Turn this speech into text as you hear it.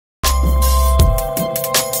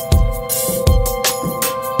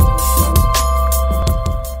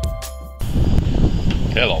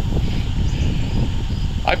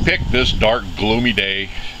this dark, gloomy day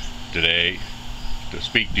today to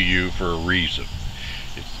speak to you for a reason.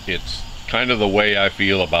 It's kind of the way I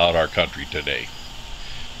feel about our country today.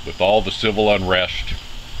 With all the civil unrest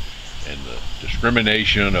and the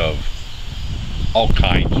discrimination of all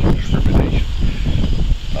kinds of discrimination,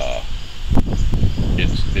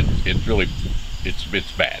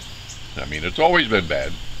 it's bad. I mean, it's always been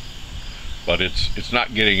bad, but it's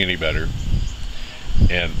not getting any better.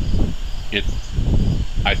 And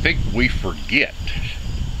I think we forget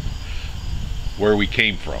where we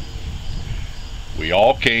came from. We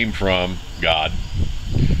all came from God,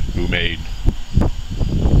 who made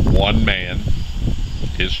one man,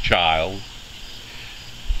 his child,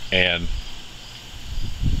 and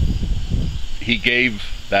he gave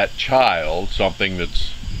that child something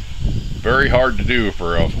that's very hard to do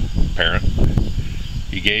for a parent.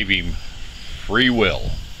 He gave him free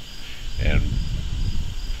will and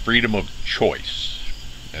freedom of choice,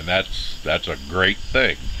 and that's a great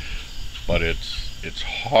thing. But it's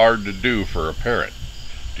hard to do for a parent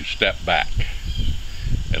to step back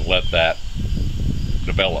and let that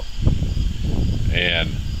develop, and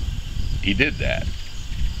he did that,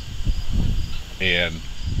 and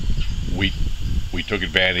we took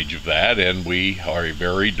advantage of that, and we are a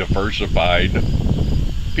very diversified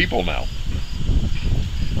people now,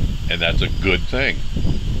 and that's a good thing.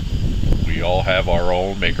 We all have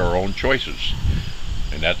make our own choices,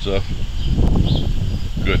 and that's a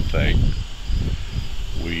good thing.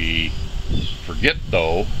 We forget,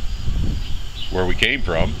 though, where we came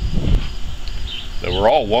from, that we're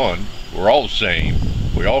all one, we're all the same,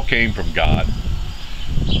 we all came from God,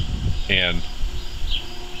 and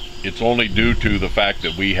it's only due to the fact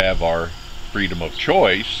that we have our freedom of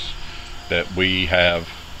choice that we have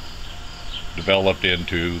developed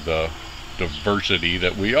into the diversity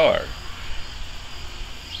that we are.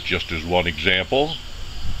 Just as one example,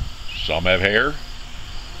 some have hair,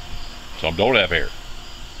 some don't have hair,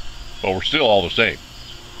 but we're still all the same.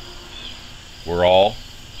 We're all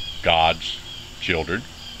God's children,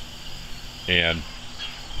 and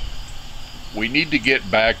we need to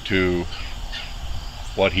get back to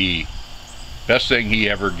what best thing he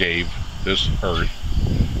ever gave this earth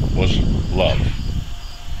was love.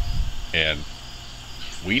 And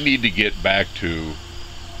we need to get back to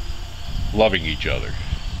loving each other.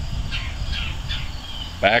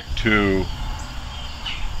 Back to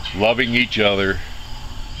loving each other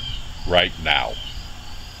right now.